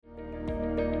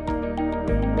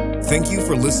Thank you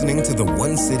for listening to the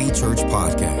One City Church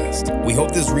podcast. We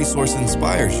hope this resource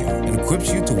inspires you and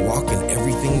equips you to walk in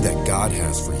everything that God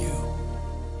has for you.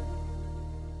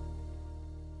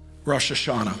 Rosh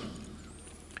Hashanah,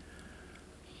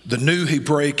 the new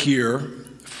Hebraic year,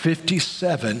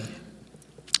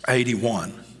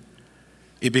 5781.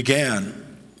 It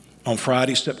began on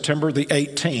Friday, September the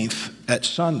 18th at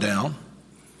sundown.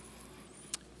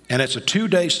 And it's a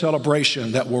 2-day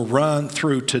celebration that will run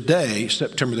through today,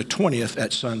 September the 20th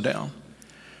at sundown.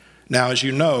 Now, as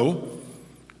you know,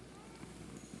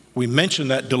 we mention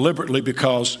that deliberately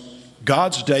because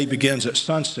God's day begins at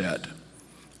sunset,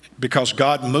 because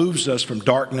God moves us from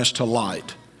darkness to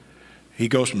light. He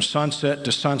goes from sunset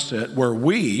to sunset, where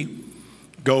we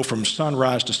go from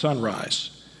sunrise to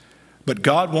sunrise. But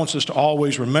God wants us to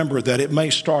always remember that it may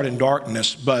start in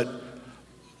darkness, but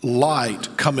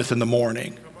light cometh in the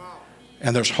morning.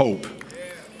 And there's hope.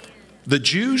 The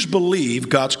Jews believe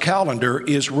God's calendar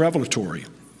is revelatory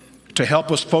to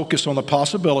help us focus on the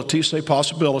possibilities, say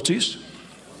possibilities,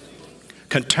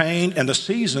 contained in the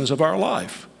seasons of our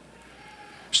life.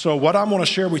 So what I'm going to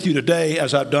share with you today,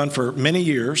 as I've done for many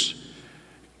years,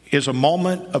 is a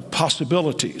moment of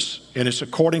possibilities. And it's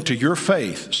according to your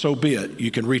faith, so be it. You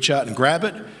can reach out and grab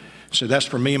it, say that's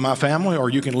for me and my family,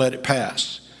 or you can let it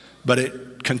pass. But it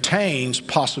contains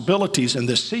possibilities in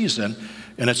this season,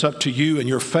 and it's up to you and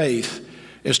your faith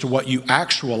as to what you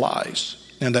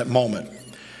actualize in that moment.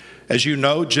 As you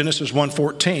know, Genesis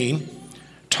 1:14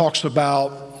 talks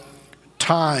about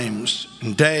times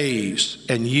and days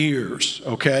and years,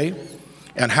 okay?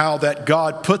 And how that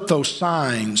God put those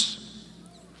signs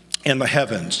in the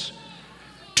heavens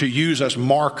to use as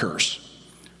markers,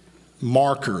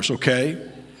 okay?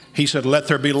 He said, let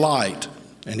there be light.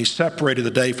 And he separated the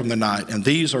day from the night. And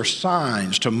these are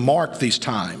signs to mark these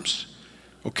times.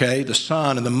 Okay? The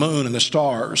sun and the moon and the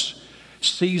stars,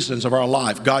 seasons of our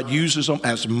life. God uses them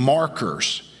as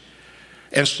markers.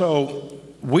 And so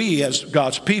we as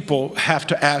God's people have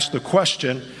to ask the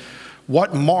question,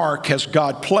 what mark has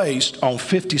God placed on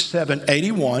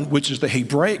 5781, which is the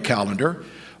Hebraic calendar,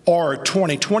 or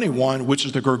 2021, which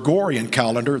is the Gregorian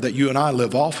calendar that you and I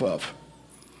live off of?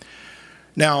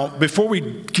 Now, before we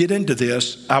get into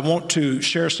this, I want to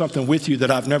share something with you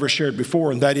that I've never shared before,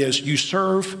 and that is you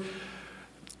serve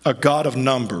a God of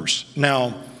numbers.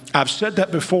 Now, I've said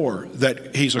that before,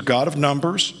 that he's a God of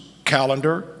numbers,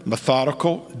 calendar,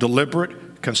 methodical,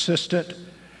 deliberate, consistent,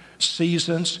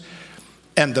 seasons,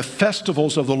 and the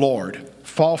festivals of the Lord,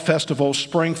 fall festivals,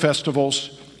 spring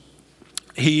festivals.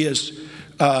 He is,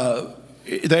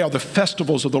 they are the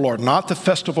festivals of the Lord, not the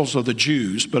festivals of the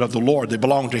Jews, but of the Lord. They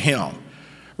belong to him.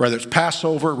 Whether it's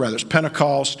Passover, whether it's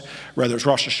Pentecost, whether it's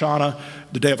Rosh Hashanah,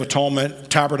 the Day of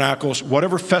Atonement, Tabernacles,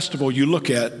 whatever festival you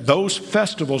look at, those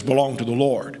festivals belong to the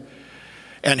Lord.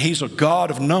 And he's a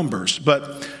God of numbers.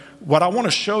 But what I want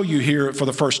to show you here for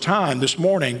the first time this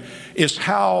morning is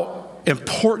how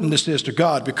important this is to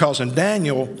God, because in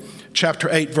Daniel chapter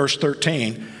 8, verse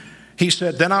 13, he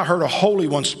said, then I heard a holy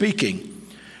one speaking.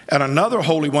 And another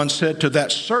holy one said to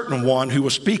that certain one who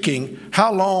was speaking,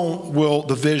 how long will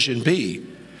the vision be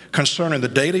concerning the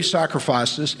daily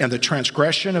sacrifices and the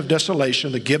transgression of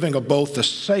desolation, the giving of both the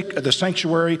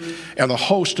sanctuary and the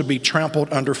host to be trampled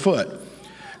underfoot?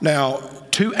 Now,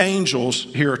 two angels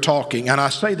here are talking, and I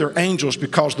say they're angels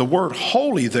because the word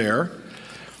holy there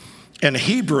in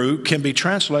Hebrew can be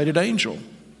translated angel.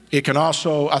 It can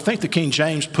also, I think the King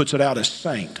James puts it out as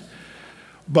saint,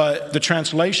 but the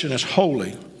translation is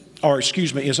holy,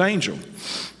 is angel.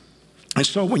 And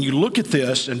so when you look at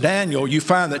this in Daniel, you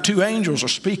find that two angels are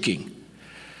speaking.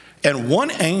 And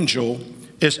one angel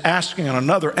is asking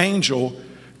another angel,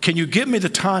 can you give me the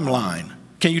timeline?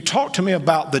 Can you talk to me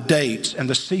about the dates and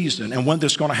the season and when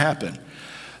this is going to happen?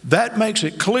 That makes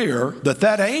it clear that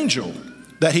that angel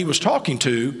that he was talking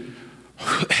to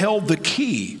held the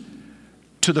key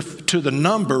to the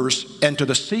numbers and to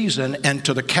the season and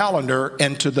to the calendar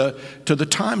and to the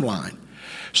timeline.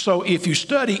 So if you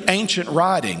study ancient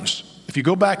writings, if you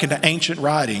go back into ancient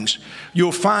writings,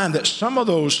 you'll find that some of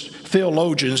those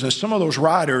theologians and some of those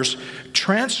writers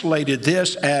translated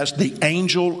this as the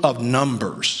angel of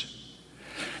numbers.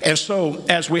 And so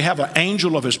as we have an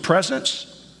angel of his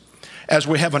presence, as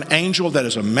we have an angel that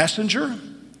is a messenger,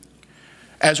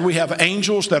 as we have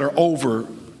angels that are over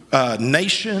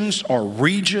nations or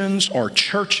regions or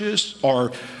churches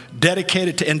or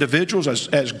dedicated to individuals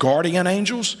as guardian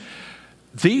angels,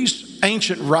 these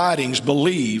ancient writings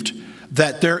believed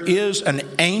that there is an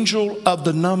angel of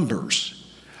the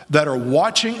numbers that are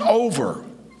watching over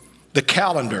the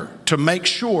calendar to make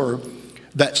sure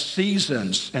that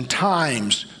seasons and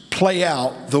times play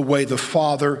out the way the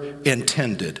Father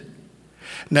intended.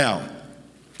 Now,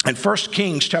 in 1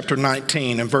 Kings chapter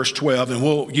 19 and verse 12, and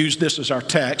we'll use this as our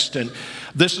text, and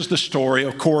this is the story,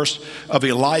 of course, of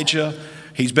Elijah.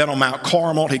 He's been on Mount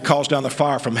Carmel. He calls down the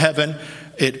fire from heaven.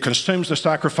 It consumes the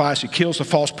sacrifice. He kills the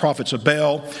false prophets of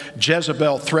Baal.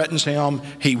 Jezebel threatens him.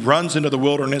 He runs into the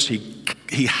wilderness.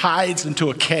 He hides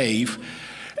into a cave,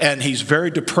 and he's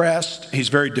very depressed. He's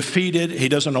very defeated. He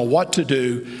doesn't know what to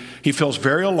do. He feels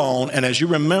very alone, and as you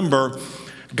remember,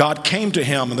 God came to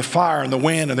him in the fire and the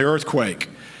wind and the earthquake.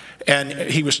 And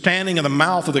he was standing in the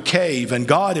mouth of the cave, and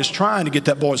God is trying to get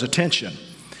that boy's attention.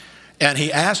 And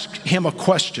he asked him a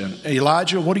question.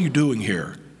 Elijah, what are you doing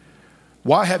here?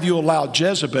 Why have you allowed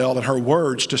Jezebel and her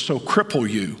words to so cripple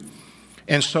you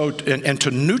and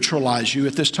to neutralize you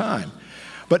at this time?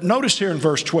 But notice here in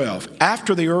verse 12,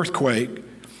 after the earthquake,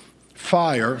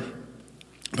 fire,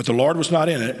 but the Lord was not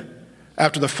in it.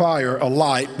 After the fire, a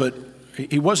light, but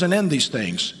he wasn't in these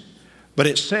things. But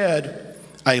it said,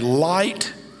 a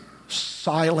light,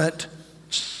 silent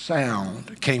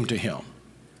sound came to him.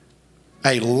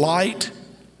 A light,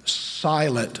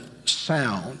 silent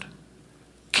sound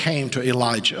came to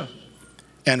Elijah.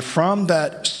 And from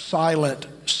that silent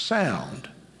sound,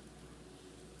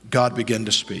 God began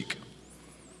to speak.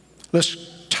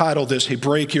 Let's title this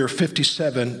Hebraic Year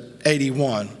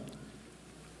 5781.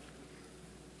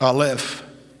 Aleph,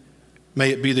 may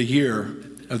it be the year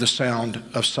of the sound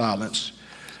of silence.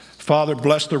 Father,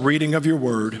 bless the reading of your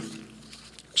word.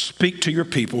 Speak to your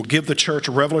people. Give the church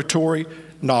revelatory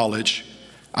knowledge.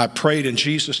 I prayed in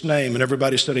Jesus' name, and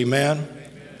everybody said amen.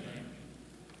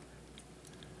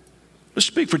 Let's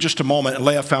speak for just a moment and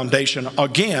lay a foundation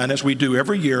again, as we do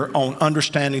every year, on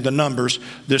understanding the numbers.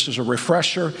 This is a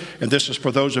refresher, and this is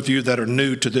for those of you that are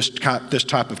new to this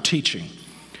type of teaching.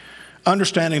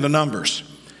 Understanding the numbers.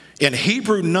 In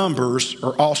Hebrew, numbers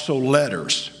are also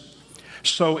letters.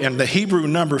 So in the Hebrew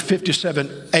number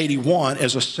 5781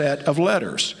 is a set of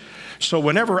letters. So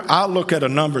whenever I look at a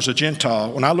number as a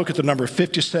Gentile, when I look at the number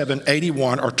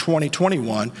 5781 or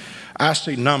 2021, I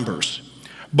see numbers.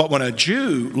 But when a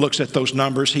Jew looks at those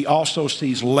numbers, he also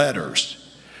sees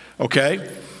letters.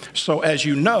 Okay? So as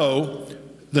you know,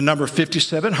 the number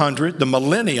 5700, the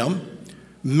millennium,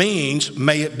 means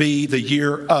may it be the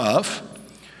year of.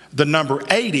 The number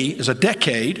 80 is a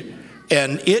decade,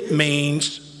 and it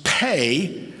means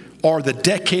pay, or the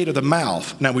decade of the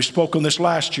mouth. Now, we spoke on this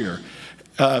last year,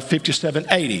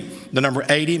 5780. The number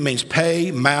 80 means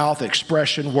pay, mouth,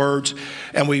 expression, words.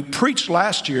 And we preached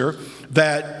last year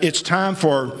that it's time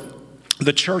for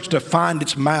the church to find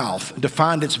its mouth, to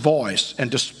find its voice,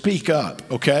 and to speak up,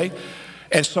 okay?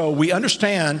 And so we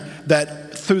understand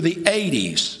that through the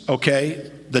 80s,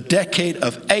 okay, the decade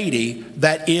of 80,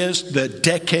 that is the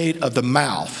decade of the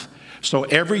mouth. So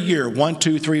every year, 1,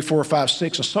 2, 3, 4, 5,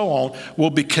 6, and so on,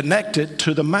 will be connected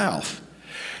to the mouth.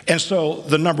 And so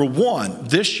the number 1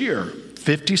 this year,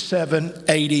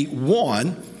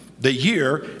 5781, the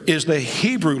year is the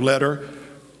Hebrew letter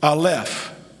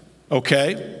Aleph.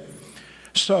 Okay?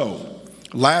 So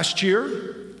last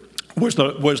year was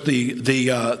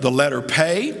the letter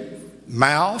pay,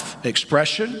 mouth,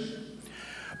 expression.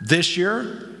 This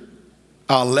year,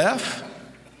 Aleph,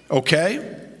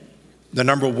 okay, the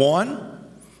number 1.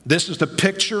 This is the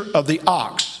picture of the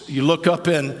ox. You look up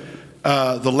in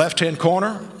the left-hand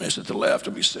corner. Is it the left?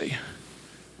 Let me see.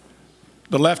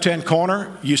 The left-hand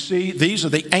corner, you see, these are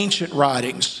the ancient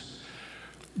writings.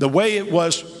 The way it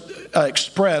was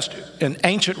expressed in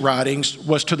ancient writings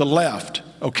was to the left,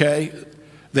 okay,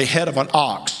 the head of an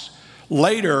ox.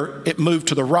 Later, it moved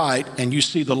to the right, and you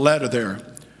see the letter there,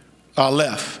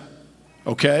 Aleph,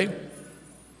 okay?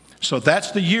 So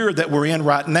that's the year that we're in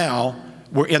right now.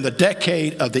 We're in the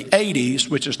decade of the 80s,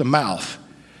 which is the mouth.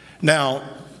 Now,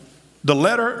 the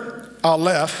letter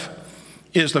Aleph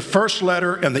is the first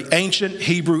letter in the ancient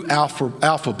Hebrew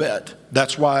alphabet.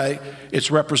 That's why it's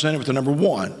represented with the number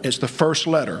 1. It's the first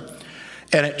letter.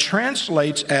 And it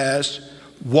translates as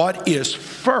what is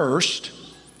first.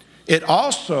 It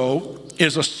also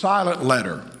is a silent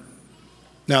letter.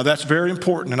 Now, that's very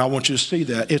important, and I want you to see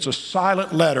that. It's a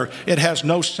silent letter. It has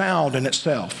no sound in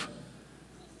itself.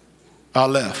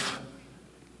 Aleph.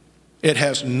 It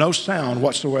has no sound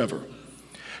whatsoever.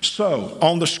 So,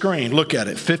 on the screen, look at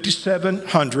it.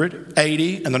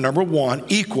 5780 and the number 1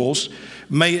 equals,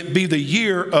 may it be the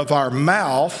year of our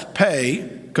mouth, pay,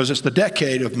 because it's the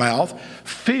decade of mouth,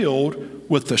 filled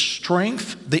with the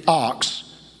strength, the ox,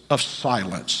 of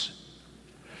silence.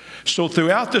 So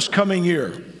throughout this coming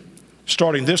year,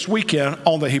 starting this weekend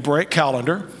on the Hebraic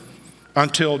calendar,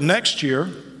 until next year,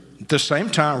 at the same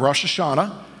time, Rosh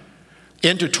Hashanah,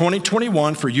 into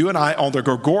 2021 for you and I on the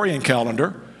Gregorian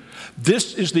calendar,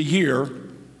 this is the year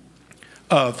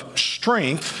of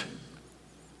strength,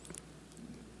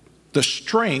 the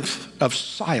strength of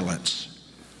silence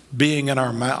being in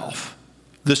our mouth.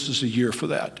 This is a year for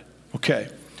that. Okay.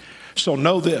 So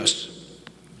know this,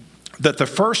 that the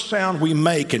first sound we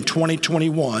make in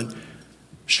 2021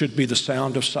 should be the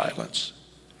sound of silence.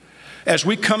 As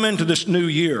we come into this new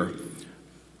year,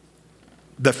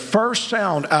 the first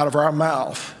sound out of our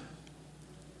mouth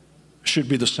should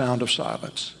be the sound of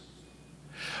silence.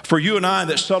 For you and I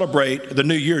that celebrate the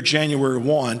new year, January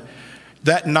 1,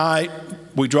 that night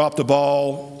we drop the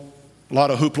ball, a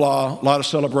lot of hoopla, a lot of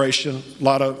celebration, a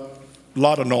lot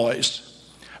of noise.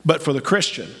 But for the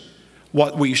Christian,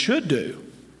 what we should do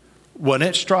when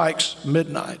it strikes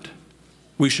midnight,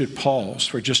 we should pause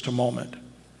for just a moment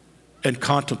and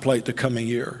contemplate the coming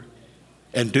year,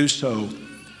 and do so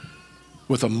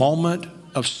with a moment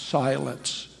of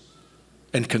silence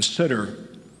and consider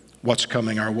what's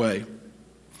coming our way.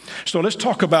 So let's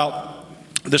talk about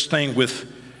this thing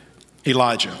with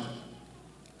Elijah.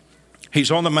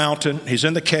 He's on the mountain, he's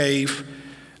in the cave,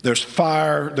 there's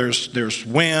fire, there's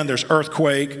wind, there's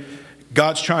earthquake.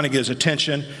 God's trying to get his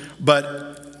attention,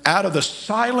 but out of the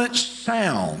silent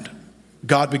sound,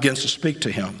 God begins to speak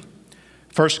to him.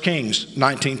 1 Kings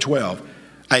 19:12,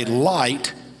 a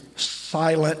light,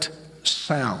 silent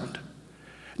sound.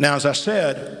 Now, as I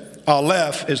said,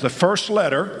 Aleph is the first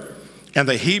letter in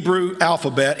the Hebrew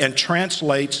alphabet and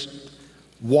translates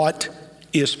what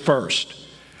is first.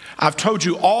 I've told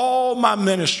you all my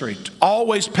ministry to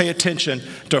always pay attention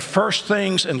to first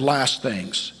things and last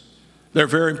things. They're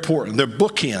very important. They're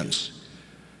bookends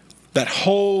that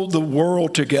hold the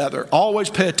world together. Always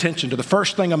pay attention to the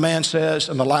first thing a man says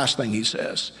and the last thing he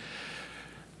says.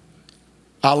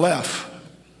 Aleph,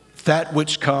 that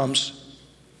which comes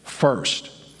first.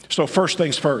 So first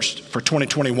things first for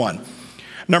 2021.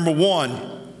 Number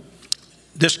one,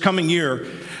 this coming year,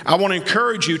 I want to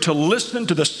encourage you to listen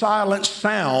to the silent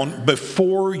sound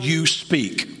before you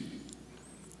speak.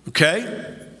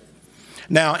 Okay?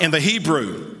 Now, in the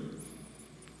Hebrew,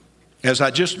 as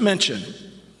I just mentioned,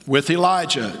 with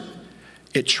Elijah,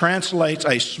 it translates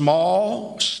a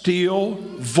small, still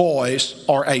voice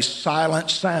or a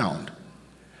silent sound.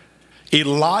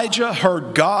 Elijah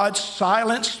heard God's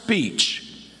silent speech,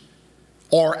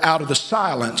 or out of the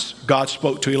silence, God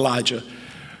spoke to Elijah.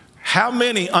 How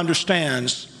many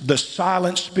understands the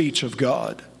silent speech of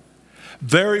God?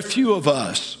 Very few of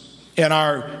us in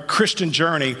our Christian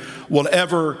journey will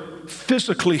ever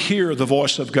physically hear the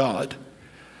voice of God.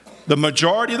 The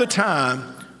majority of the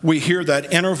time, we hear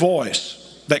that inner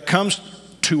voice that comes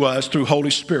to us through Holy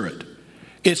Spirit.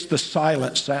 It's the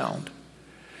silent sound.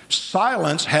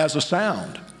 Silence has a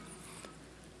sound.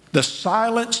 The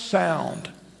silent sound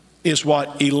is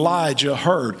what Elijah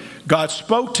heard. God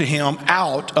spoke to him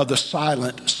out of the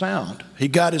silent sound. He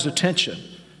got his attention,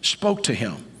 spoke to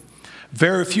him.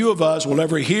 Very few of us will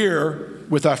ever hear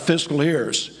with our physical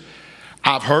ears.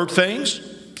 I've heard things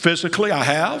physically, I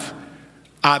have.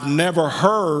 I've never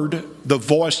heard the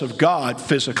voice of God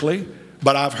physically,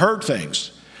 but I've heard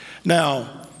things.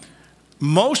 Now,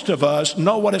 most of us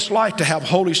know what it's like to have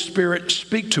Holy Spirit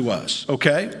speak to us,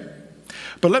 okay?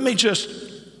 But let me just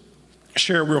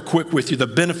share real quick with you the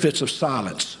benefits of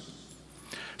silence.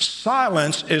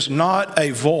 Silence is not a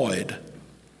void,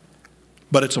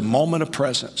 but it's a moment of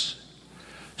presence.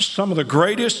 Some of the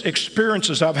greatest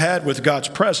experiences I've had with God's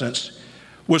presence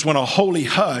was when a holy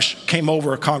hush came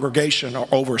over a congregation or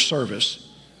over a service.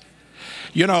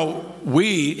 You know,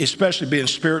 we, especially being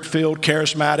spirit-filled,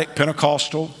 charismatic,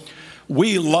 Pentecostal,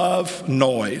 we love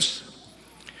noise.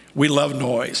 We love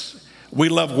noise. We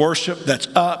love worship that's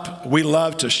up. We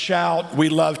love to shout. We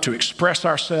love to express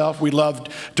ourselves. We love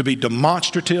to be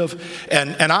demonstrative.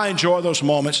 And I enjoy those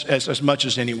moments as much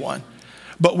as anyone.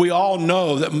 But we all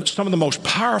know that some of the most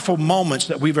powerful moments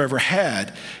that we've ever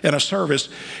had in a service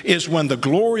is when the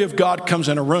glory of God comes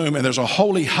in a room and there's a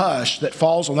holy hush that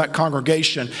falls on that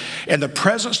congregation, and the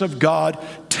presence of God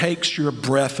takes your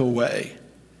breath away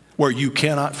where you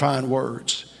cannot find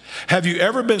words. Have you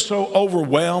ever been so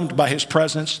overwhelmed by his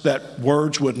presence that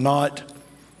words could not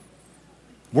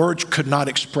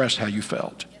express how you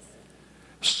felt?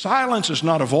 Silence is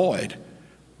not a void,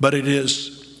 but it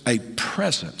is a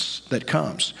presence that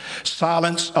comes.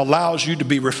 Silence allows you to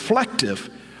be reflective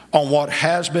on what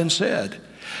has been said.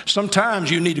 Sometimes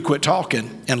you need to quit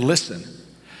talking and listen.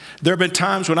 There have been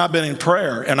times when I've been in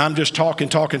prayer and I'm just talking.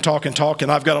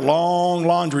 I've got a long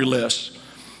laundry list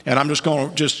and I'm just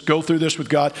going to go through this with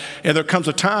God. And there comes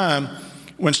a time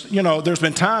when, there's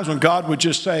been times when God would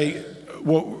just say,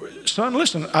 well, son,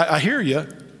 listen, I hear you,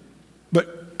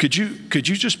 but could you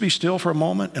just be still for a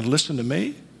moment and listen to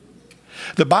me?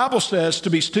 The Bible says to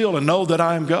be still and know that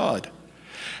I am God.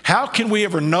 How can we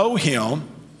ever know him?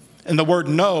 And the word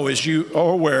know, as you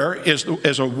are aware, is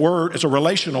a word, it's a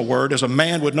relational word, as a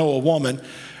man would know a woman.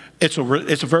 It's a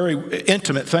very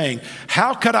intimate thing.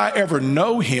 How could I ever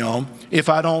know him if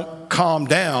I don't calm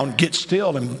down, get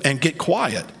still, and get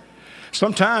quiet?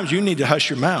 Sometimes you need to hush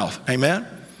your mouth. Amen?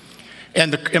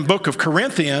 And in the book of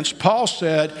Corinthians, Paul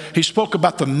said, he spoke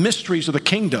about the mysteries of the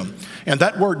kingdom. And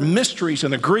that word mysteries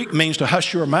in the Greek means to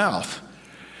hush your mouth.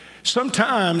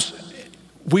 Sometimes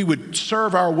we would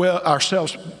serve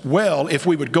ourselves well if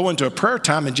we would go into a prayer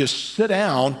time and just sit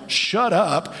down, shut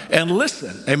up, and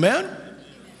listen. Amen?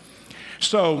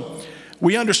 So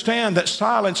we understand that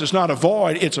silence is not a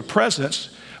void, it's a presence.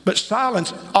 But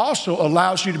silence also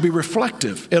allows you to be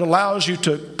reflective. It allows you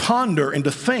to ponder and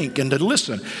to think and to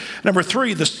listen. Number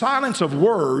 3, the silence of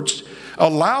words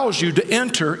allows you to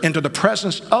enter into the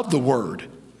presence of the word.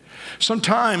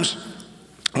 Sometimes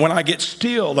when I get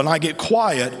still and I get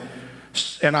quiet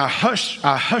and I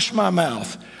hush my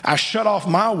mouth, I shut off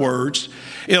my words,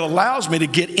 it allows me to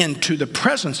get into the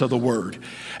presence of the word.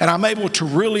 And I'm able to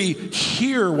really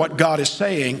hear what God is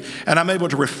saying, and I'm able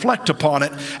to reflect upon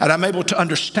it, and I'm able to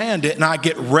understand it, and I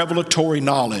get revelatory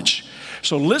knowledge.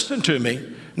 So listen to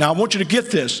me. Now I want you to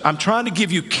get this. I'm trying to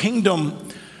give you kingdom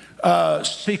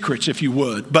secrets, if you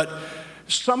would. But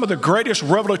some of the greatest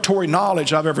revelatory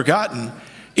knowledge I've ever gotten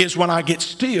is when I get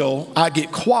still, I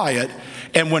get quiet,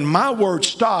 and when my words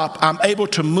stop, I'm able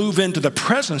to move into the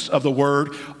presence of the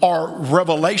word or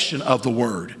revelation of the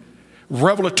word.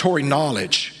 Revelatory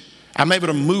knowledge. I'm able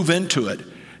to move into it.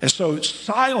 And so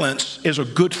silence is a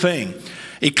good thing.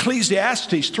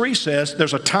 Ecclesiastes 3 says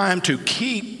there's a time to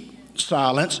keep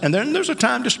silence and then there's a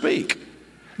time to speak.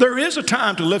 There is a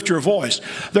time to lift your voice.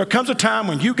 There comes a time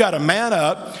when you got to man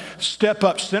up, step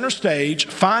up center stage,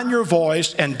 find your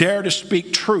voice, and dare to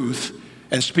speak truth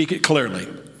and speak it clearly.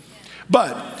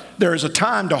 But there is a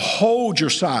time to hold your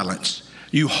silence.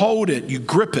 You hold it, you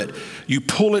grip it, you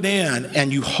pull it in,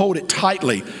 and you hold it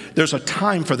tightly. There's a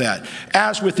time for that.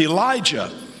 As with Elijah,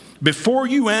 before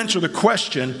you answer the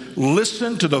question,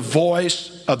 listen to the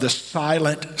voice of the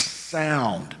silent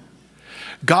sound.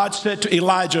 God said to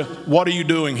Elijah, what are you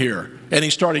doing here? And he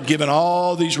started giving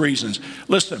all these reasons.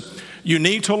 Listen, you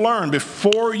need to learn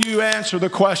before you answer the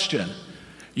question.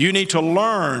 You need to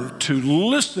learn to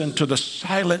listen to the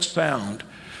silent sound.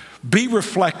 Be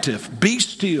reflective, be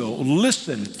still,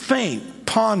 listen, think,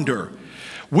 ponder.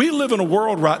 We live in a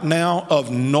world right now of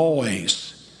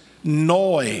noise.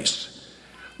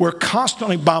 We're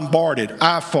constantly bombarded,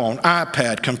 iPhone,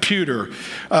 iPad, computer,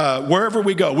 wherever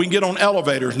we go. We can get on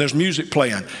elevators and there's music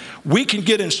playing. We can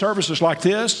get in services like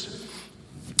this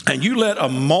and you let a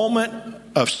moment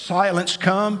of silence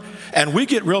come and we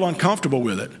get real uncomfortable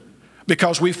with it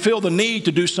because we feel the need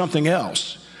to do something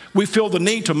else. We feel the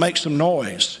need to make some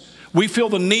noise. We feel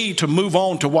the need to move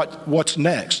on to what's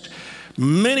next.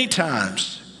 Many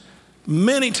times,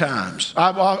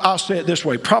 I'll say it this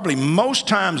way, probably most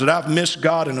times that I've missed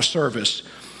God in a service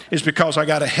is because I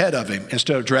got ahead of him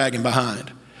instead of dragging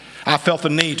behind. I felt the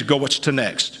need to go, what's to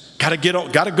next? Got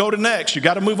to go to next. You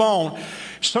got to move on.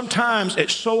 Sometimes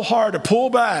it's so hard to pull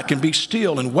back and be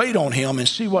still and wait on him and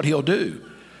see what he'll do.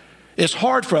 It's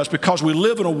hard for us because we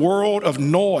live in a world of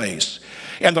noise.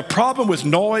 And the problem with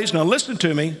noise, now listen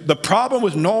to me, the problem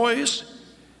with noise,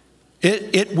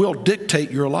 it will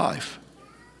dictate your life.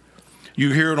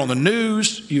 You hear it on the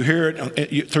news, you hear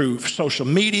it through social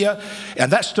media,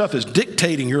 and that stuff is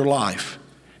dictating your life.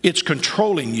 It's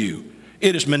controlling you.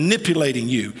 It is manipulating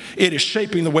you. It is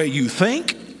shaping the way you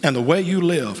think and the way you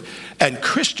live. And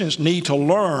Christians need to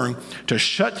learn to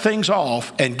shut things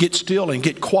off and get still and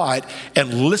get quiet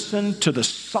and listen to the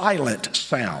silent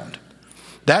sound.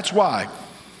 That's why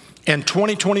in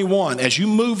 2021, as you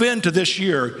move into this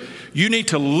year, you need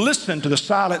to listen to the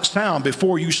silent sound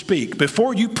before you speak.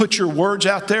 Before you put your words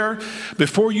out there,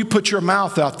 before you put your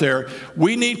mouth out there,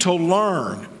 we need to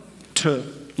learn to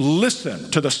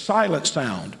listen to the silent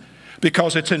sound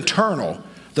because it's internal,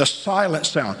 the silent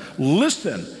sound.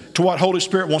 Listen to what Holy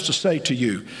Spirit wants to say to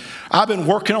you. I've been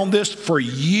working on this for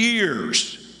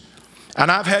years, and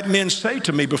I've had men say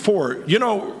to me before, you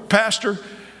know, Pastor,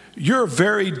 you're a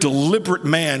very deliberate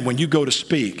man when you go to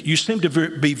speak. You seem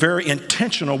to be very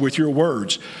intentional with your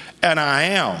words. And I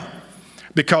am,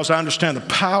 because I understand the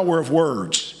power of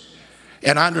words.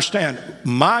 And I understand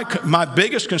my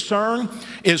biggest concern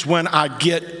is when I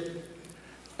get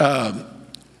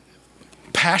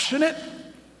passionate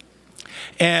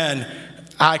and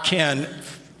I can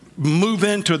move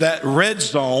into that red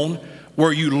zone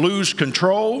where you lose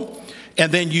control and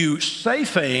then you say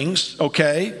things,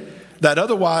 okay, that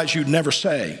otherwise you'd never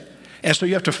say. And so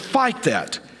you have to fight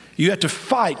that. You have to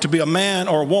fight to be a man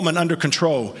or a woman under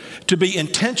control, to be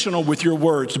intentional with your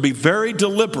words, to be very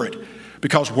deliberate,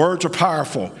 because words are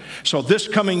powerful. So this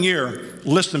coming year,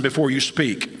 listen before you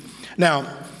speak. Now,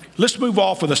 let's move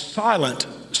off with a silent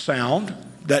sound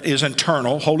that is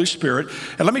internal, Holy Spirit.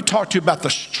 And let me talk to you about the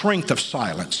strength of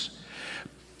silence.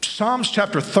 Psalms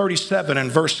chapter 37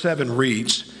 and verse 7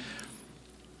 reads,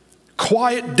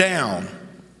 "Quiet down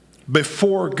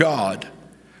before God.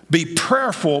 Be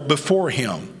prayerful before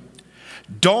him.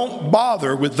 Don't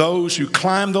bother with those who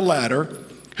climb the ladder,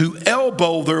 who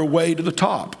elbow their way to the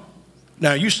top."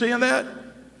 Now, you seeing that?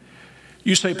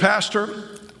 You say, "Pastor,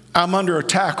 I'm under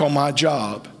attack on my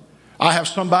job. I have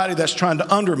somebody that's trying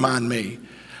to undermine me.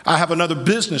 I have another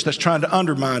business that's trying to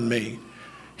undermine me."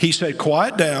 He said,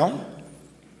 quiet down,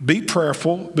 be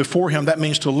prayerful before him. That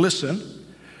means to listen.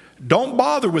 Don't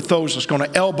bother with those that's going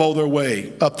to elbow their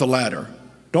way up the ladder.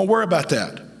 Don't worry about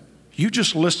that. You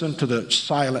just listen to the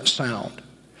silent sound.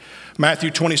 Matthew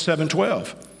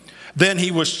 27:12. "Then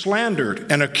he was slandered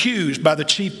and accused by the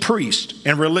chief priests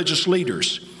and religious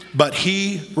leaders, but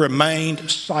he remained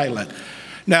silent."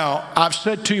 Now, I've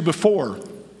said to you before,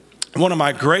 one of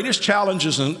my greatest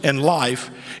challenges in life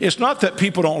is not that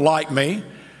people don't like me.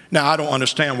 Now, I don't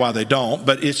understand why they don't,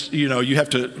 but it's, you have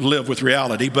to live with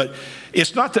reality. But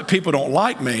it's not that people don't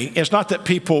like me. It's not that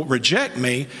people reject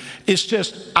me. It's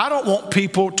just I don't want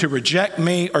people to reject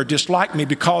me or dislike me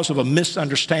because of a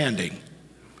misunderstanding.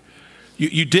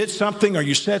 You did something or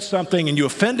you said something and you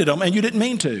offended them and you didn't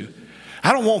mean to.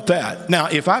 I don't want that. Now,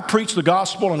 if I preach the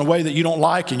gospel in a way that you don't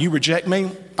like and you reject me,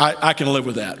 I can live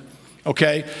with that,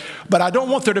 okay? But I don't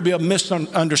want there to be a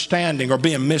misunderstanding or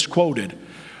being misquoted.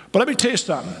 But let me tell you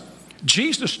something.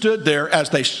 Jesus stood there as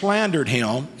they slandered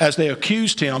him, as they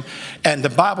accused him, and the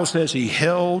Bible says he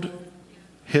held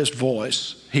his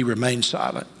voice. He remained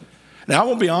silent. Now, I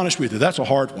want to be honest with you. That's a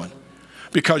hard one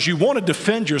because you want to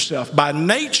defend yourself. By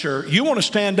nature, you want to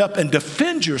stand up and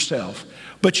defend yourself,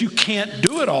 but you can't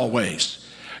do it always.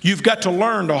 You've got to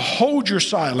learn to hold your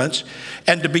silence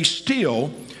and to be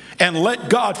still and let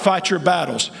God fight your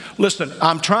battles. Listen,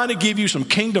 I'm trying to give you some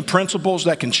kingdom principles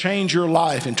that can change your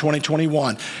life in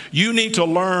 2021. You need to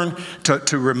learn to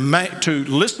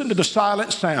listen to the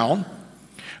silent sound,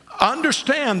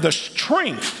 understand the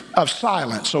strength of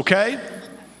silence, okay?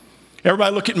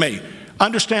 Everybody look at me.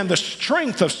 Understand the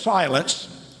strength of silence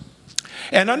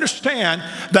and understand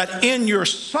that in your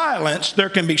silence there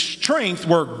can be strength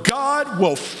where God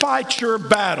will fight your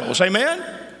battles. Amen?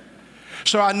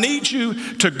 So I need you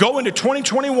to go into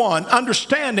 2021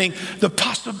 understanding the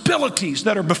possibilities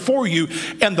that are before you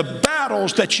and the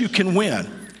battles that you can win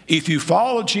if you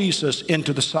follow Jesus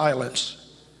into the silence.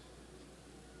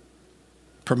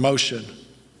 Promotion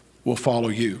will follow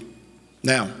you.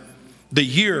 Now, the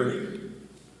year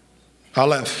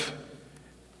Aleph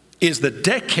is the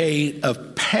decade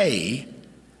of pay,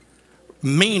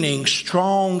 meaning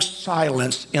strong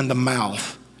silence in the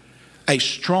mouth. A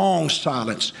strong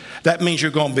silence. That means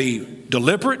you're going to be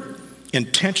deliberate,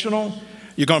 intentional.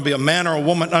 You're going to be a man or a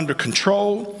woman under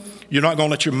control. You're not going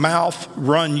to let your mouth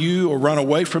run you or run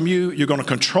away from you. You're going to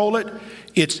control it.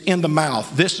 It's in the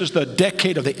mouth. This is the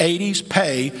decade of the 80s,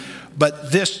 pay.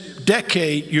 But this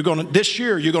decade, this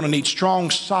year, you're going to need strong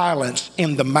silence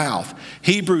in the mouth.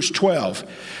 Hebrews 12.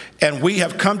 "And we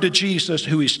have come to Jesus,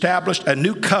 who established a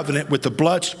new covenant with the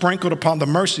blood sprinkled upon the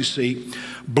mercy seat,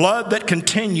 blood that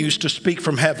continues to speak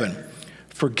from heaven,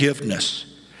 forgiveness.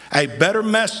 A better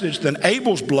message than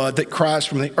Abel's blood that cries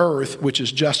from the earth, which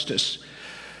is justice."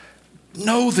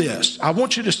 Know this. I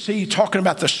want you to see, talking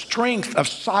about the strength of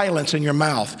silence in your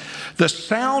mouth. The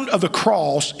sound of the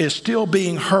cross is still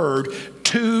being heard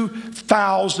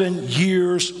 2,000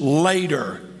 years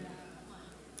later.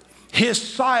 His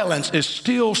silence is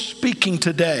still speaking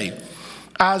today.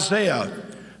 Isaiah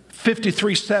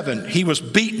 53:7, he was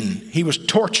beaten, he was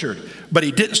tortured, but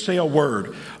he didn't say a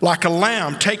word. Like a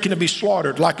lamb taken to be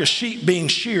slaughtered, like a sheep being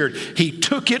sheared, he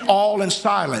took it all in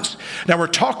silence. Now we're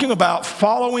talking about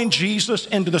following Jesus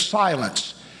into the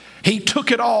silence. He took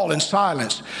it all in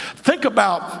silence. Think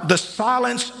about the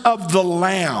silence of the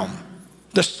lamb.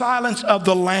 The silence of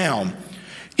the lamb.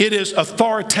 It is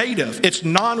authoritative. It's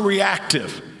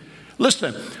non-reactive.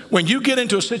 Listen, when you get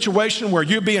into a situation where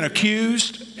you're being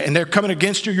accused and they're coming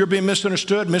against you, you're being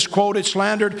misunderstood, misquoted,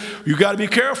 slandered, you got to be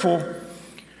careful.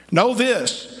 Know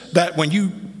this, that when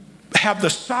you have the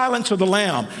silence of the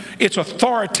lamb, it's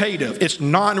authoritative, it's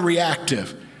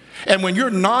non-reactive. And when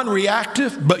you're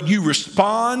non-reactive, but you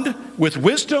respond with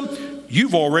wisdom,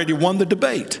 you've already won the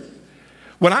debate.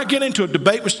 When I get into a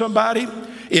debate with somebody,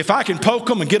 if I can poke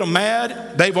them and get them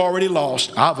mad, they've already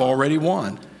lost. I've already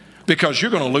won. because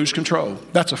you're going to lose control.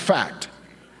 That's a fact.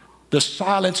 The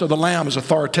silence of the Lamb is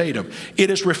authoritative. It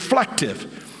is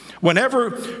reflective.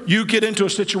 Whenever you get into a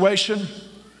situation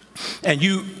and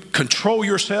you control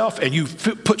yourself and you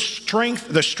put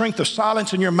the strength of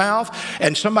silence in your mouth,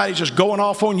 and somebody's just going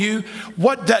off on you,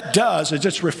 what that does is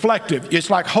it's reflective. It's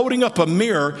like holding up a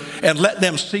mirror and let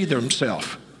them see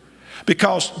themselves.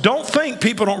 Because don't think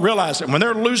people don't realize that when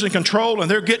they're losing control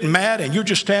and they're getting mad and you're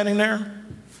just standing there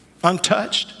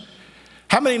untouched.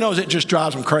 How many knows it just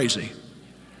drives them crazy?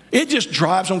 It just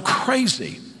drives them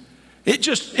crazy. It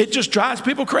just drives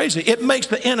people crazy. It makes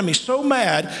the enemy so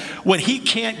mad when he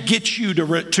can't get you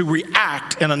to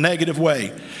react in a negative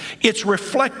way. It's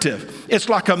reflective. It's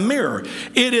like a mirror.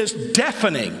 It is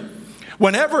deafening.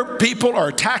 Whenever people are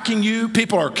attacking you,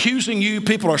 people are accusing you,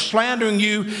 people are slandering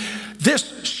you, this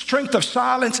strength of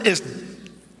silence is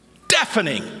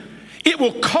deafening. It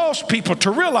will cause people to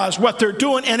realize what they're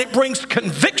doing, and it brings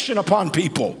conviction upon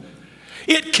people.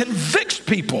 It convicts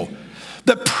people.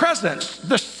 The presence,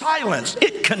 the silence,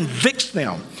 it convicts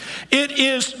them. It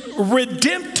is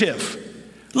redemptive.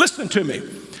 Listen to me.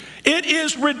 It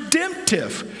is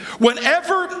redemptive.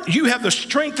 Whenever you have the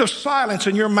strength of silence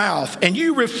in your mouth and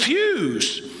you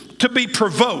refuse to be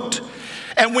provoked,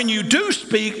 and when you do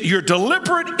speak, you're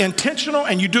deliberate, intentional,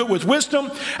 and you do it with wisdom,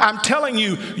 I'm telling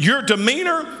you, your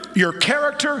demeanor, your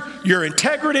character, your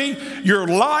integrity, your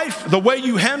life, the way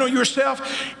you handle yourself,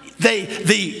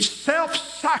 the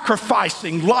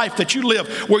self-sacrificing life that you live,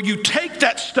 where you take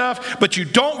that stuff but you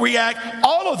don't react,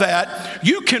 all of that,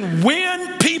 you can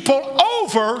win people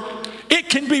over. It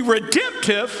can be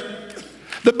redemptive.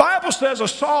 The Bible says a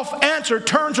soft answer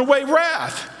turns away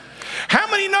wrath. How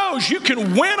many knows you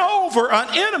can win over an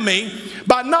enemy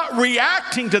by not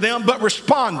reacting to them but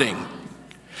responding?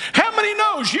 How many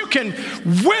knows you can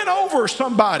win over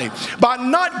somebody by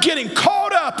not getting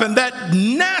caught up in that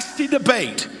nasty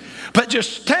debate, but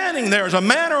just standing there as a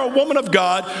man or a woman of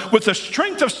God with the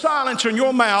strength of silence in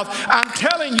your mouth? I'm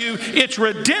telling you, it's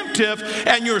redemptive,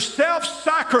 and your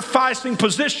self-sacrificing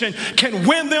position can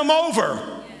win them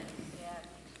over.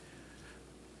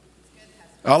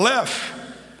 Aleph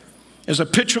is a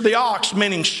picture of the ox,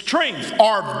 meaning strength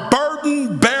or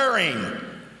burden bearing.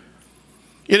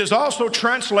 It is also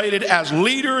translated as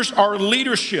leaders or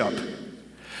leadership.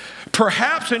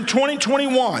 Perhaps in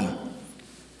 2021,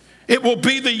 it will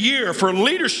be the year for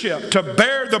leadership to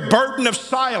bear the burden of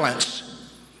silence,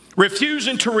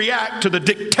 refusing to react to the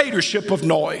dictatorship of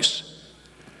noise.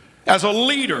 As a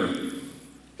leader,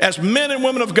 as men and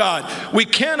women of God, we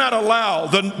cannot allow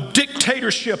the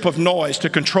dictatorship of noise to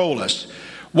control us.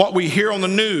 What we hear on the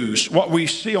news, what we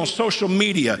see on social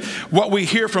media, what we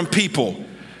hear from people.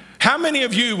 How many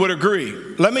of you would agree?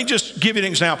 Let me just give you an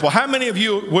example. How many of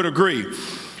you would agree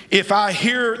if I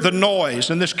hear the noise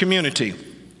in this community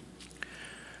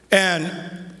and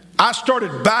I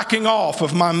started backing off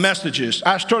of my messages,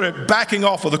 I started backing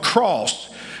off of the cross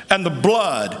and the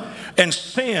blood and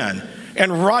sin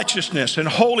and righteousness and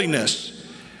holiness,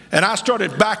 and I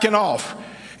started backing off,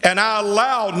 and I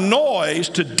allowed noise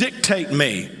to dictate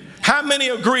me? How many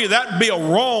agree that'd be a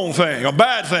wrong thing, a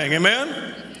bad thing?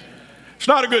 Amen? It's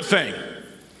not a good thing.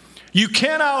 You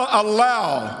cannot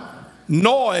allow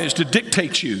noise to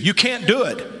dictate you. You can't do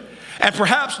it. And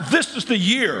perhaps this is the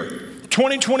year,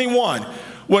 2021,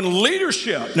 when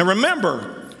leadership, now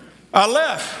remember,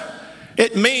 Aleph,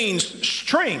 it means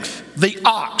strength, the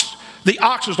ox. The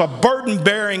ox is a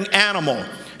burden-bearing animal.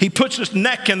 He puts his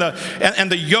neck in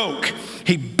the yoke.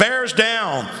 He bears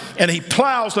down and he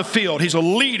plows the field. He's a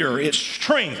leader. It's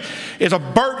strength. It's a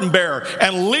burden bearer.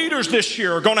 And leaders this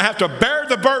year are going to have to bear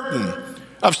the burden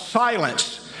of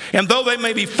silence. And though they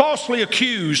may be falsely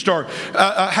accused or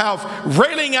have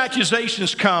railing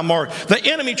accusations come, or the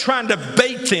enemy trying to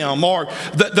bait them, or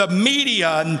the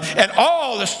media and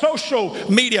all the social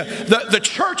media, the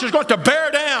church is going to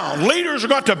bear down. Leaders are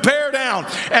going to bear down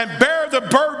and bear the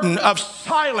burden of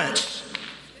silence.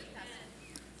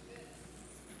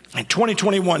 In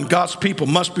 2021, God's people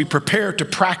must be prepared to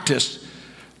practice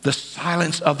the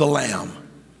silence of the Lamb.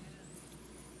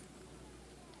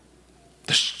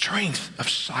 The strength of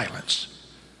silence.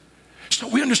 So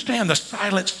we understand the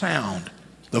silent sound,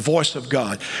 the voice of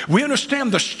God. We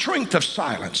understand the strength of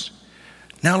silence.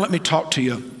 Now let me talk to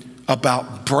you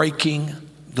about breaking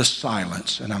the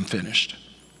silence, and I'm finished.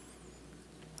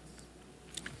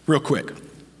 Real quick.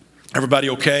 Everybody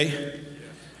okay?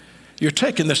 You're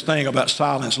taking this thing about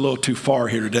silence a little too far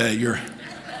here today.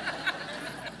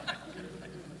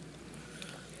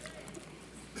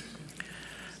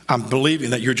 I'm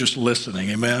believing that you're just listening,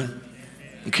 amen?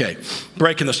 Okay,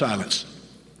 breaking the silence.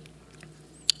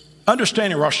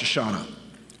 Understanding Rosh Hashanah.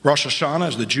 Rosh Hashanah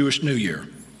is the Jewish New Year.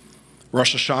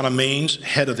 Rosh Hashanah means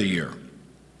head of the year,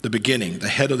 the beginning, the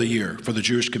head of the year for the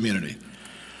Jewish community.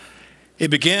 It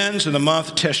begins in the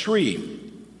month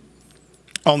Teshri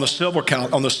on the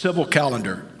civil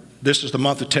calendar. This is the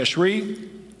month of Teshri,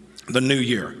 the new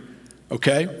year,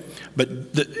 okay? But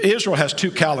Israel has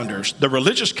two calendars. The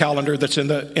religious calendar that's in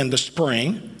the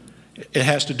spring, it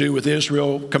has to do with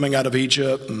Israel coming out of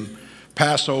Egypt and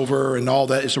Passover and all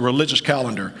that. It's a religious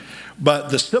calendar. But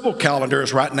the civil calendar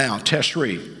is right now,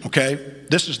 Teshri, okay?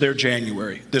 This is their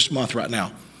January, this month right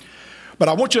now. But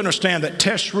I want you to understand that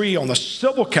Teshri on the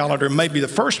civil calendar may be the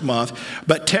first month,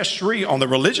 but Teshri on the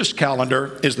religious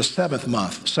calendar is the seventh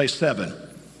month. Say 7.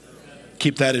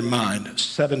 Keep that in mind.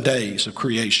 7 days of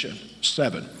creation.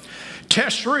 7.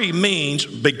 Teshri means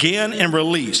begin and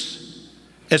release.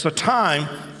 It's a time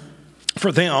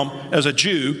for them as a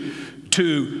Jew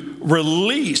to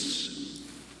release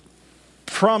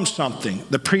from something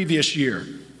the previous year.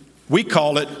 We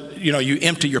call it, you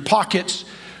empty your pockets.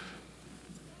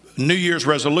 New Year's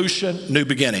resolution, new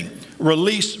beginning.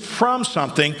 Release from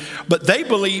something, but they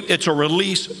believe it's a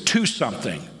release to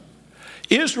something.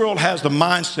 Israel has the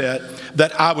mindset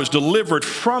that I was delivered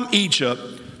from Egypt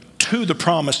to the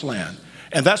promised land.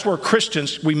 And that's where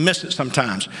Christians, we miss it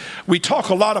sometimes. We talk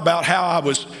a lot about how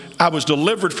I was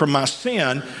delivered from my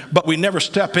sin, but we never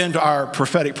step into our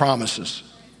prophetic promises.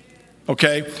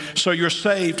 Okay? So you're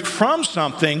saved from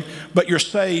something, but you're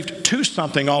saved to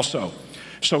something also.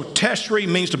 So Teshri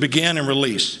means to begin and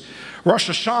release. Rosh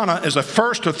Hashanah is the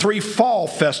first of 3 fall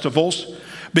festivals,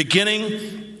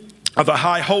 beginning of the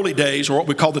high holy days, or what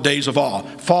we call the days of awe.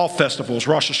 Fall festivals,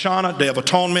 Rosh Hashanah, Day of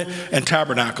Atonement, and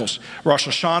Tabernacles. Rosh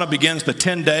Hashanah begins the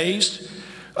 10 days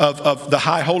of the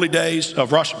high holy days from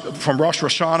Rosh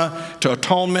Hashanah to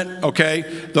Atonement, okay?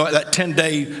 That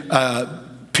 10-day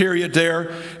period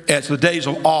there, it's the days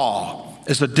of awe.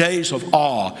 It's the days of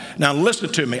awe. Now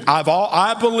listen to me.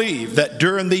 I believe that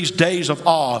during these days of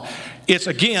awe, it's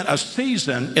again a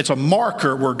season, it's a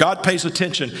marker where God pays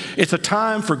attention. It's a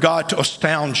time for God to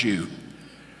astound you.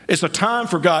 It's a time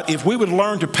for God, if we would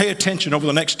learn to pay attention over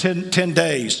the next 10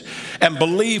 days and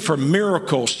believe for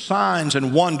miracles, signs,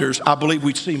 and wonders, I believe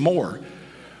we'd see more.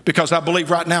 Because I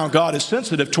believe right now God is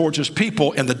sensitive towards his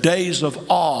people in the days of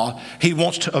awe. He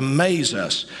wants to amaze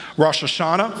us. Rosh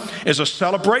Hashanah is a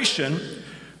celebration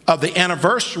of the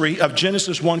anniversary of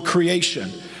Genesis 1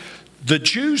 creation. The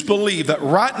Jews believe that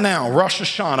right now, Rosh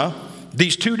Hashanah,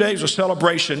 these 2 days of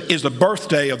celebration, is the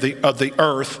birthday of the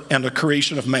earth and the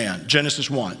creation of man, Genesis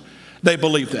 1. They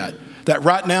believe that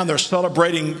right now they're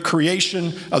celebrating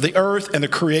creation of the earth and the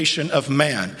creation of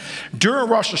man. During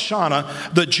Rosh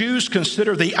Hashanah, the Jews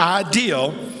consider the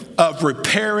ideal of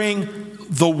repairing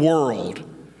the world.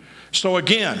 So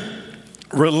again,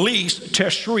 release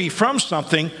Teshri from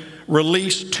something,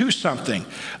 release to something.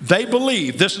 They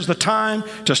believe this is the time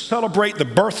to celebrate the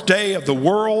birthday of the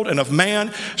world and of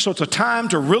man. So it's a time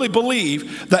to really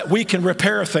believe that we can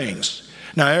repair things.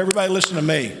 Now everybody listen to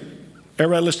me.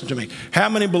 Everybody listen to me. How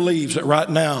many believes that right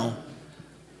now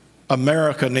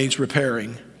America needs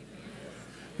repairing?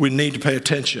 We need to pay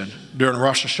attention. During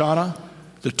Rosh Hashanah,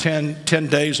 the 10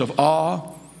 days of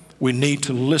awe, we need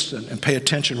to listen and pay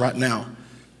attention right now.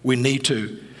 We need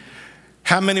to.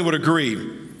 How many would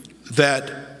agree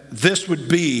that this will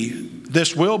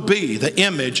be the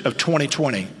image of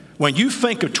 2020? When you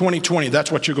think of 2020,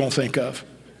 that's what you're going to think of.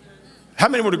 How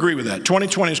many would agree with that?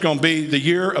 2020 is going to be the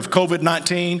year of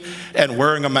COVID-19 and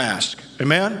wearing a mask.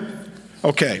 Amen?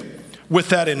 Okay. With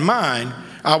that in mind,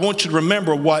 I want you to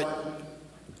remember what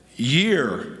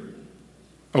year,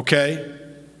 okay,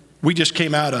 we just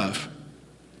came out of.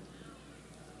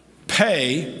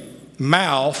 Pay,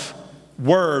 mouth,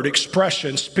 word,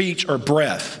 expression, speech, or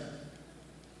breath.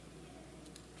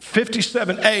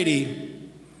 5780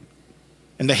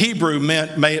 in the Hebrew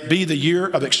meant, may it be the year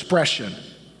of expression.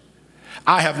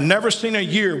 I have never seen a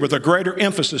year with a greater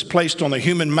emphasis placed on the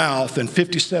human mouth than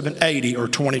 5780 or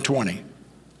 2020.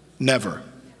 Never.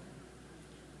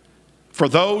 For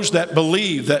those that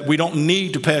believe that we don't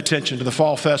need to pay attention to the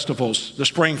fall festivals, the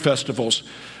spring festivals,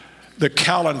 the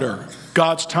calendar,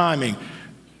 God's timing,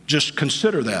 just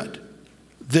consider that.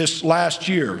 This last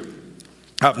year,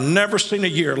 I've never seen a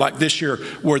year like this year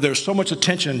where there's so much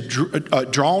attention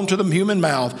drawn to the human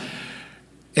mouth,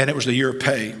 and it was the year of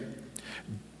pay.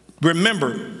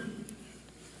 Remember,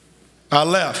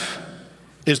 Aleph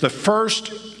is the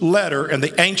first letter in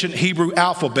the ancient Hebrew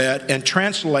alphabet and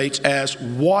translates as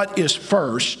what is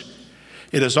first.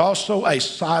 It is also a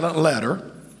silent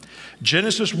letter.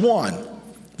 Genesis 1,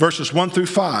 verses 1 through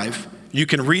 5, you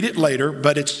can read it later,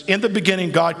 but it's in the beginning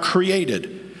God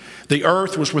created. The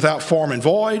earth was without form and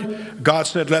void. God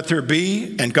said, let there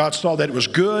be, and God saw that it was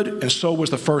good, and so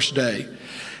was the first day.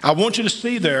 I want you to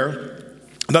see there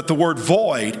that the word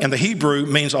void in the Hebrew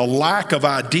means a lack of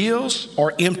ideals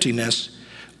or emptiness,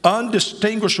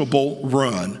 undistinguishable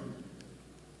ruin.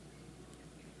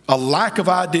 A lack of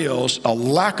ideals, a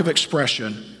lack of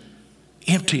expression,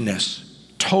 emptiness,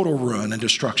 total ruin and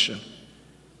destruction.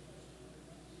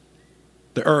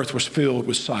 The earth was filled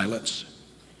with silence.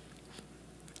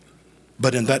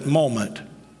 But in that moment,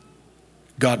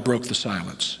 God broke the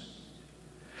silence.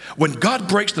 When God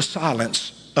breaks the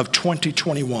silence of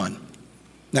 2021,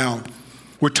 now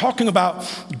we're talking about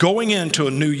going into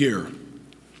a new year,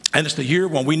 and it's the year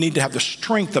when we need to have the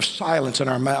strength of silence in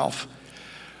our mouth.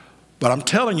 But I'm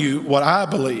telling you what I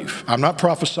believe. I'm not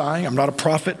prophesying. I'm not a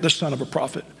prophet, the son of a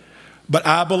prophet. But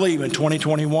I believe in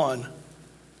 2021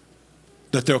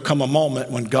 that there'll come a moment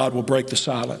when God will break the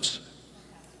silence.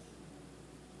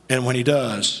 And when he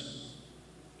does,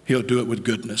 he'll do it with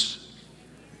goodness.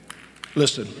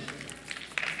 Listen.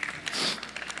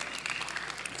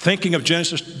 Thinking of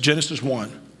Genesis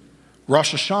 1,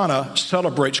 Rosh Hashanah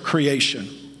celebrates creation.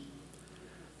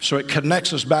 So it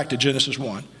connects us back to Genesis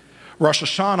 1. Rosh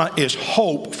Hashanah is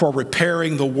hope for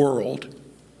repairing the world.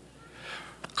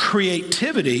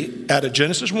 Creativity, out of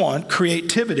Genesis 1,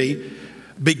 creativity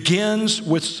begins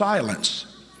with silence.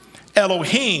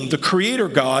 Elohim, the creator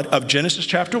God of Genesis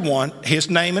chapter 1, his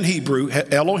name in Hebrew,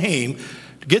 Elohim,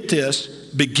 get this,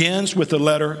 begins with the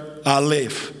letter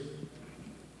Aleph.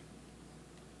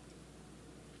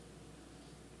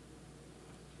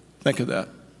 Think of that.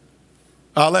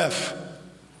 Aleph,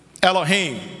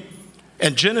 Elohim.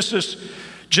 In Genesis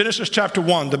chapter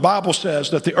 1, the Bible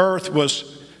says that the earth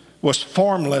was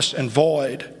formless and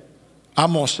void.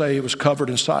 I'm going to say it was covered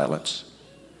in silence.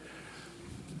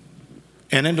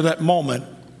 And into that moment,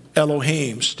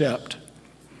 Elohim stepped.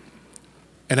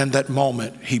 And in that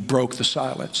moment, he broke the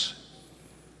silence.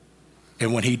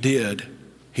 And when he did,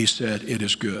 he said, it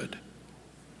is good.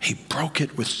 He broke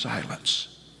it with silence.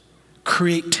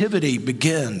 Creativity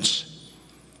begins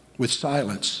with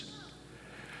silence.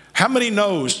 How many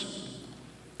knows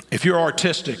if you're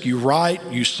artistic, you write,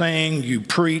 you sing, you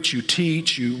preach, you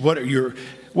teach,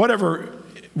 whatever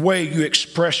way you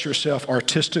express yourself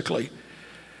artistically,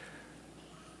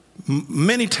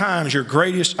 many times your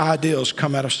greatest ideals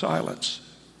come out of silence.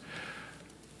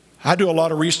 I do a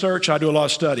lot of research, I do a lot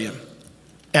of studying,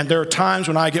 and there are times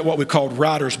when I get what we call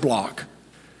writer's block.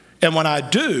 And when I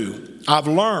do, I've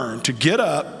learned to get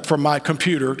up from my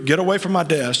computer, get away from my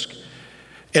desk,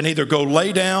 and either go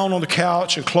lay down on the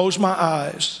couch and close my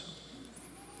eyes,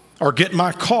 or get in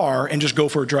my car and just go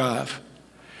for a drive.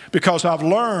 Because I've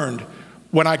learned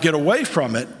when I get away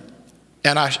from it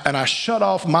and I shut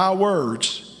off my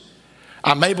words,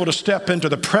 I'm able to step into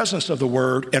the presence of the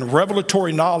word, and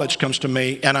revelatory knowledge comes to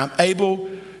me, and I'm able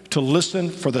to listen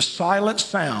for the silent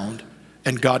sound,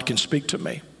 and God can speak to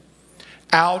me.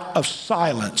 Out of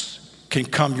silence can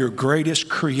come your greatest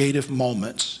creative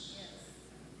moments.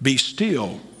 Be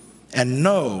still and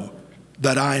know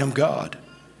that I am God.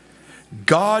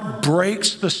 God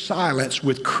breaks the silence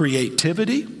with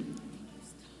creativity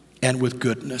and with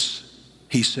goodness.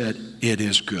 He said, it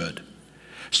is good.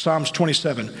 Psalms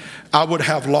 27, I would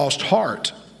have lost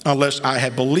heart unless I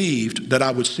had believed that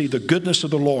I would see the goodness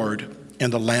of the Lord in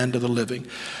the land of the living.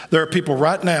 There are people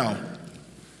right now,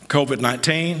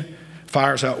 COVID-19,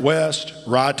 fires out west,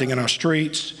 rioting in our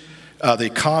streets, the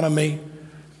economy,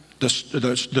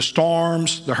 the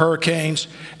storms, the hurricanes,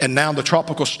 and now the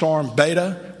tropical storm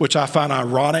Beta, which I find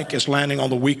ironic, is landing on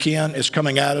the weekend. It's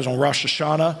coming at us on Rosh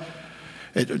Hashanah.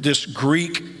 This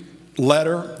Greek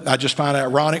letter, I just find it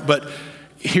ironic. But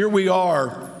here we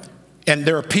are, and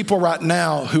there are people right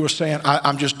now who are saying,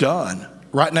 I'm just done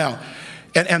right now.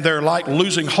 And they're like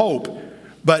losing hope.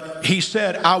 But he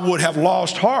said, I would have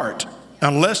lost heart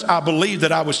unless I believed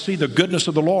that I would see the goodness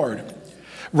of the Lord.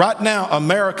 Right now,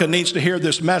 America needs to hear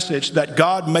this message that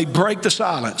God may break the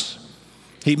silence.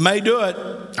 He may do it.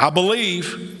 I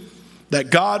believe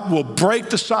that God will break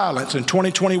the silence in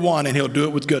 2021, and he'll do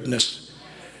it with goodness.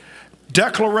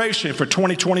 Declaration for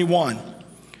 2021.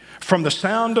 From the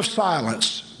sound of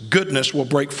silence, goodness will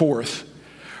break forth.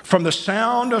 From the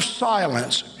sound of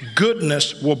silence,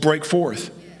 goodness will break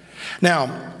forth.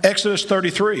 Now, Exodus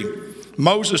 33,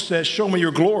 Moses says, show me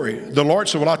your glory. The Lord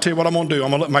said, well, I'll tell you what I'm going to do.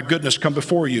 I'm going to let my goodness come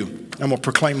before you. I'm going to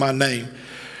proclaim my name.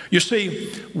 You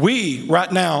see, we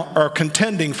right now are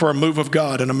contending for a move of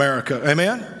God in America.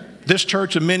 Amen? This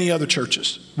church and many other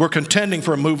churches, we're contending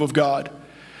for a move of God.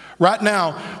 Right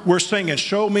now, we're singing,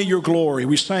 "Show me your glory."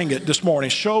 We sang it this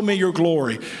morning, "Show me your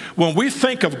glory." When we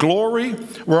think of glory,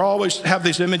 we always have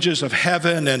these images of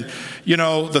heaven and,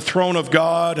 the throne of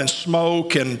God and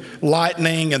smoke and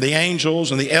lightning and the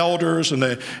angels and the elders and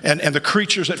the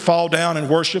creatures that fall down and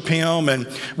worship him. And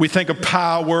we think of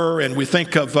power and we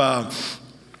think of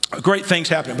great things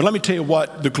happening. But let me tell you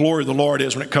what the glory of the Lord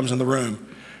is when it comes in the room.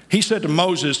 He said to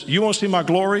Moses, "You want to see my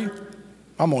glory?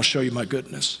 I'm going to show you my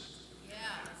goodness."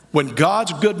 When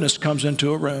God's goodness comes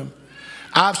into a room,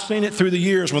 I've seen it through the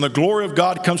years. When the glory of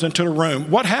God comes into a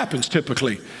room, what happens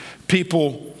typically?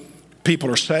 People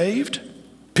are saved,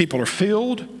 people are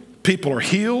filled, people are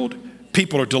healed,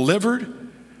 people are delivered,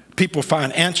 people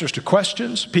find answers to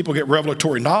questions, people get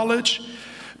revelatory knowledge,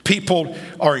 people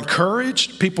are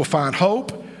encouraged, people find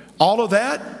hope. All of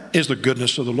that is the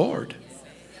goodness of the Lord.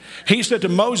 He said to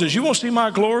Moses, "You want to see my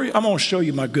glory? I'm going to show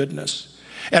you my goodness.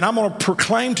 And I'm going to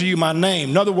proclaim to you my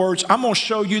name." In other words, I'm going to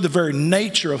show you the very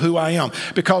nature of who I am.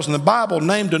 Because in the Bible,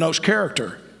 name denotes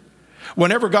character.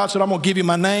 Whenever God said, "I'm going to give you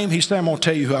my name," he said, "I'm going to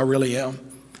tell you who I really am."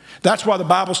 That's why the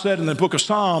Bible said in the book of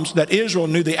Psalms that Israel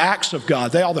knew the acts of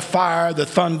God. They all the fire, the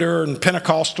thunder, and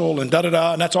Pentecostal, and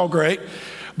da-da-da, and that's all great.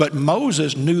 But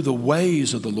Moses knew the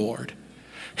ways of the Lord.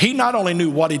 He not only knew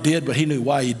what he did, but he knew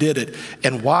why he did it.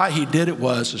 And why he did it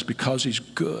is because he's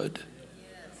good.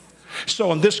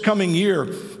 So in this coming year,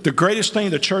 the greatest thing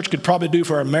the church could probably do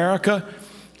for America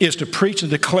is to preach and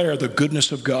declare the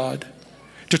goodness of God,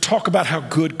 to talk about how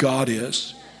good God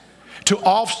is, to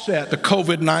offset the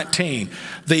COVID-19,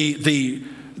 the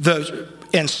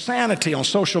insanity on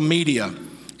social media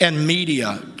and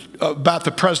media about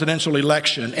the presidential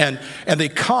election and the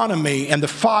economy and the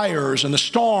fires and the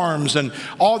storms and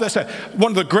all that stuff.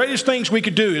 One of the greatest things we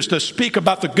could do is to speak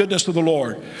about the goodness of the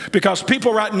Lord, because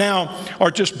people right now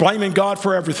are just blaming God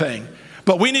for everything.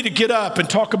 But we need to get up and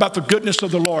talk about the goodness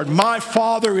of the Lord. My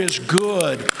Father is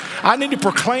good. I need to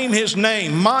proclaim his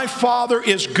name. My Father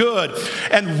is good.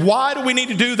 And why do we need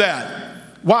to do that?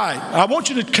 Why? I want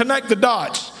you to connect the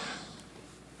dots.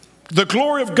 The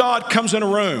glory of God comes in a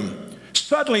room.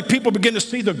 Suddenly people begin to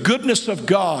see the goodness of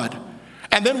God.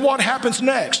 And then what happens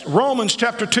next? Romans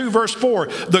chapter 2 verse 4.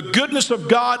 The goodness of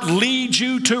God leads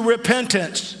you to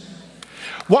repentance.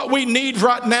 What we need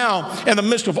right now in the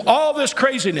midst of all this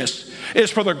craziness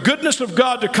is for the goodness of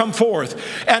God to come forth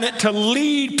and it to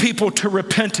lead people to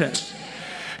repentance.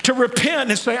 To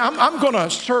repent and say, I'm going to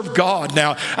serve God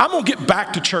now. I'm going to get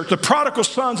back to church. The prodigal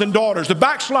sons and daughters, the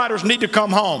backsliders need to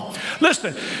come home.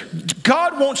 Listen,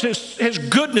 God wants his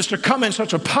goodness to come in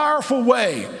such a powerful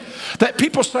way that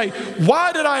people say,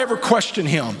 why did I ever question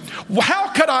him? How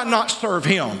could I not serve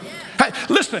him? Hey,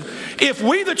 listen, if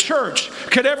we, the church,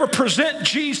 could ever present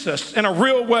Jesus in a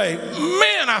real way,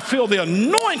 man, I feel the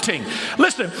anointing.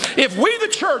 Listen, if we, the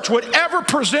church, would ever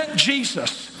present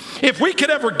Jesus, if we could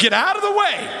ever get out of the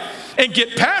way and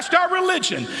get past our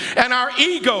religion and our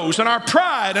egos and our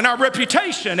pride and our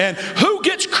reputation and who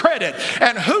gets credit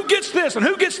and who gets this and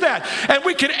who gets that, and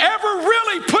we could ever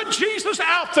really put Jesus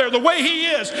out there the way he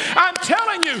is, I'm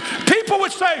telling you, people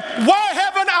would say, why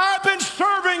haven't I been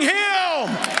serving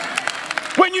him?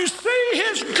 When you see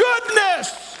his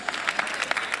goodness,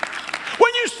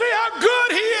 when you see how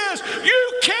good he is,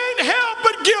 you can't help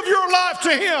but give your life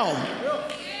to him.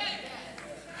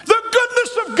 The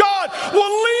goodness of God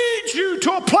will lead you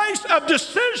to a place of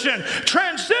decision,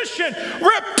 transition,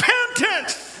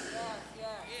 repentance.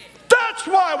 That's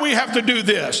why we have to do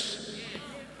this.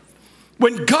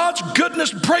 When God's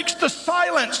goodness breaks the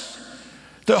silence,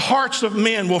 the hearts of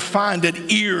men will find it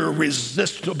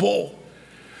irresistible.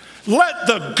 Let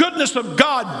the goodness of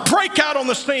God break out on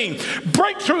the scene.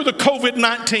 Break through the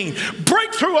COVID-19.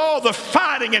 Break through all the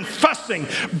fighting and fussing.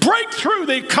 Break through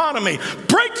the economy.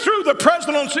 Break through the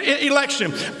president's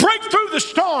election. Break through the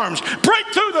storms. Break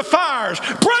through the fires.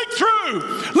 Break through.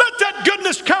 Let that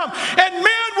goodness come, and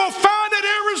men will find it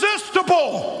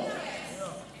irresistible.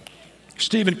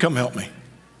 Stephen, come help me.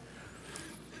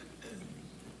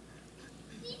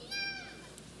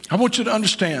 I want you to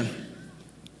understand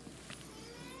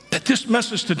that this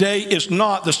message today is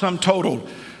not the sum total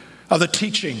of the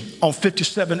teaching on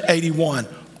 5781.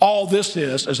 All this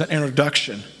is an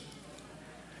introduction.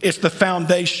 It's the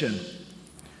foundation.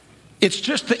 It's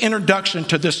just the introduction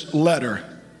to this letter,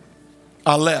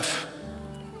 Aleph,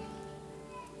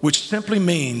 which simply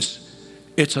means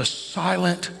it's a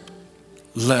silent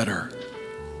letter.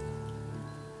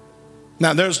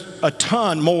 Now, there's a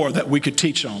ton more that we could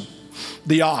teach on.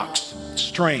 The ox,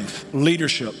 strength,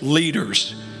 leadership,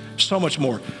 leaders, so much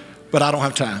more, but I don't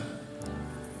have time.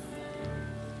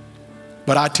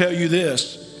 But I tell you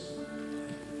this,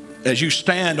 as you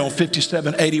stand on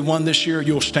 5781 this year,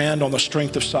 you'll stand on the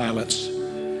strength of silence.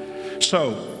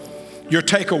 So, your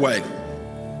takeaway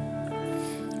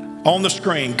on the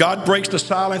screen: God breaks the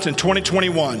silence in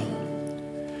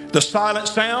 2021. The silent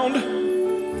sound: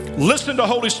 listen to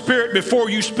Holy Spirit before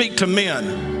you speak to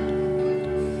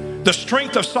men. The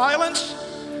strength of silence: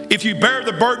 if you bear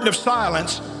the burden of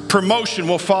silence, promotion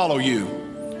will follow you.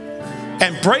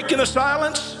 And breaking the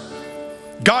silence: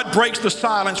 God breaks the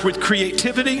silence with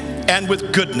creativity and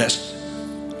with goodness.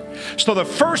 So the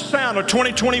first sound of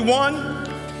 2021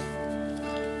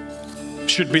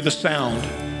 should be the sound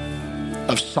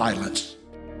of silence.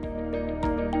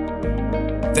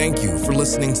 Thank you for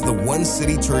listening to the One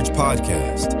City Church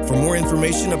podcast. For more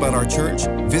information about our church,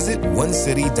 visit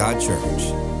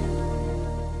onecity.church.